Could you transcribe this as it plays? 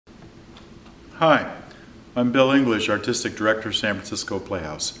Hi, I'm Bill English, Artistic Director of San Francisco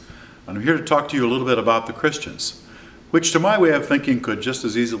Playhouse. And I'm here to talk to you a little bit about the Christians, which to my way of thinking could just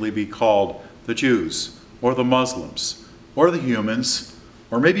as easily be called the Jews, or the Muslims, or the humans,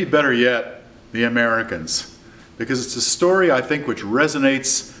 or maybe better yet, the Americans. Because it's a story, I think, which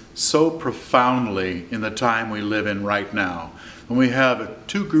resonates so profoundly in the time we live in right now, when we have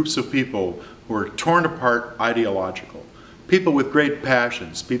two groups of people who are torn apart ideological. People with great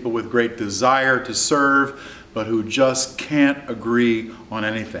passions, people with great desire to serve, but who just can't agree on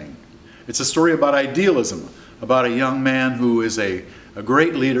anything. It's a story about idealism, about a young man who is a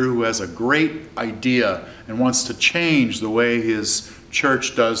great leader, who has a great idea and wants to change the way his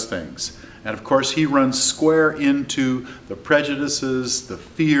church does things. And of course, he runs square into the prejudices, the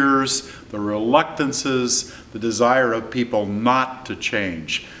fears, the reluctances, the desire of people not to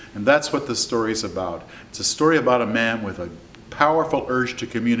change. And that's what the story's about. It's a story about a man with a powerful urge to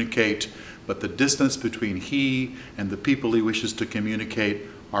communicate, but the distance between he and the people he wishes to communicate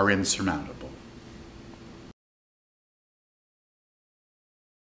are insurmountable.